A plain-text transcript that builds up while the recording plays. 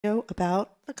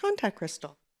About the contact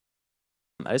crystal.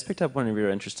 I just picked up one of your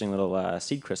interesting little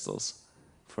seed crystals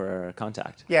for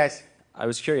contact. Yes. I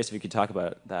was curious if you could talk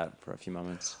about that for a few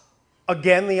moments.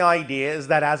 Again, the idea is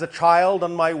that as a child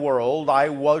on my world, I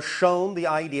was shown the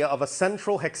idea of a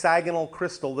central hexagonal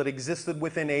crystal that existed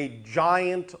within a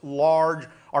giant, large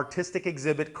artistic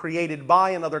exhibit created by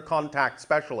another contact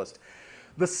specialist.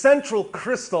 The central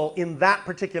crystal in that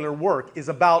particular work is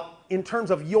about, in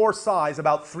terms of your size,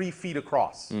 about 3 feet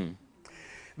across.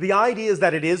 The idea is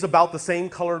that it is about the same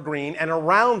color green, and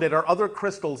around it are other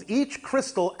crystals, each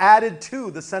crystal added to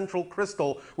the central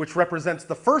crystal, which represents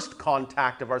the first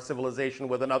contact of our civilization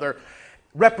with another,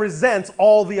 represents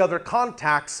all the other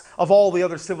contacts of all the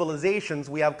other civilizations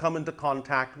we have come into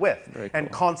contact with,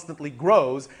 and constantly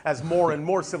grows as more and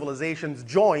more civilizations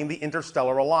join the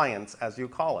interstellar alliance, as you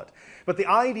call it. But the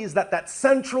idea is that that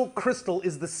central crystal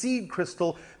is the seed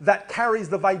crystal that carries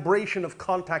the vibration of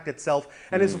contact itself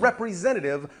and is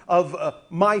representative of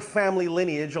my family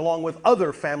lineage, along with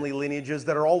other family lineages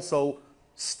that are also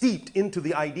steeped into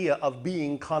the idea of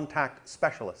being contact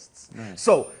specialists.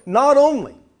 So not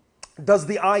only does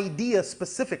the idea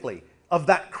specifically of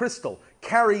that crystal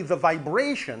carry the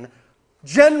vibration,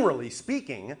 generally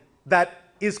speaking,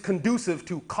 that is conducive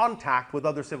to contact with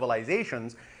other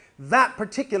civilizations, that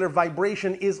particular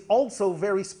vibration is also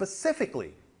very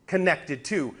specifically connected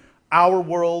to our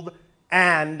world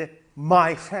and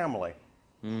my family.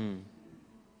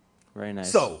 Very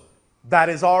nice. So, that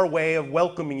is our way of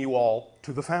welcoming you all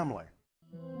to the family.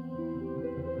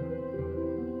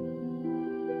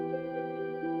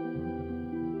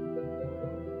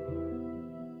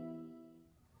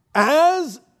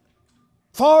 As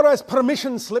far as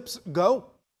permission slips go,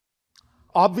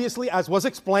 obviously, as was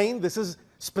explained, this is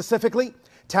specifically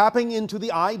tapping into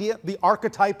the idea, the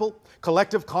archetypal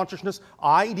collective consciousness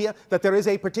idea that there is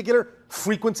a particular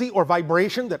frequency or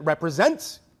vibration that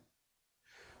represents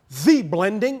the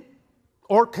blending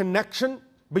or connection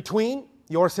between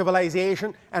your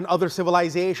civilization and other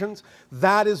civilizations.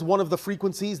 That is one of the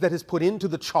frequencies that is put into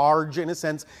the charge, in a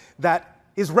sense, that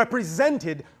is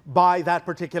represented by that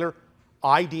particular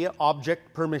idea,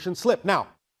 object, permission slip. Now,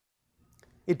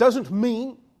 it doesn't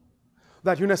mean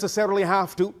that you necessarily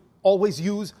have to always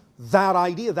use that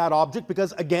idea, that object,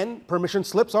 because again, permission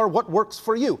slips are what works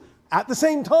for you. At the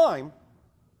same time,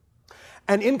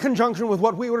 and in conjunction with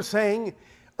what we were saying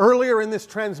earlier in this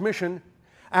transmission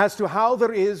as to how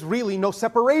there is really no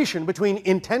separation between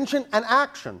intention and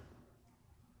action,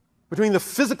 between the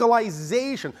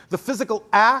physicalization, the physical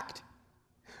act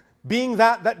being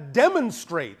that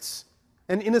demonstrates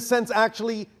and in a sense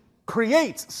actually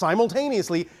creates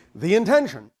simultaneously the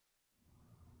intention.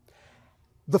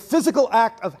 The physical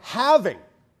act of having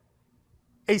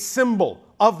a symbol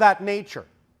of that nature,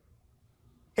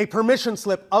 a permission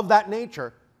slip of that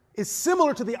nature, is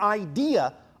similar to the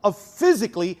idea of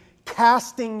physically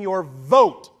casting your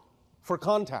vote for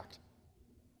contact.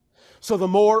 So the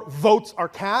more votes are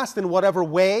cast in whatever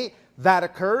way that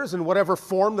occurs, in whatever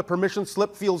form the permission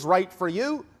slip feels right for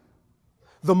you,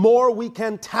 the more we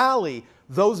can tally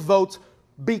those votes,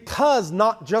 because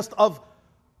not just of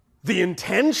the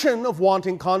intention of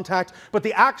wanting contact, but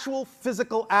the actual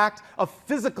physical act of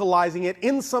physicalizing it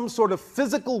in some sort of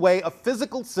physical way, a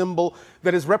physical symbol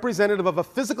that is representative of a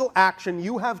physical action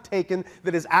you have taken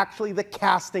that is actually the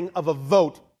casting of a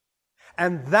vote.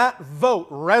 And that vote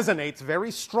resonates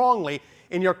very strongly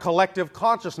in your collective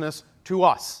consciousness to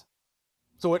us.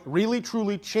 So it really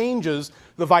truly changes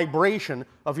the vibration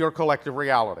of your collective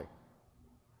reality.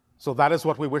 So that is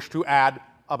what we wish to add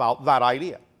about that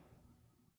idea.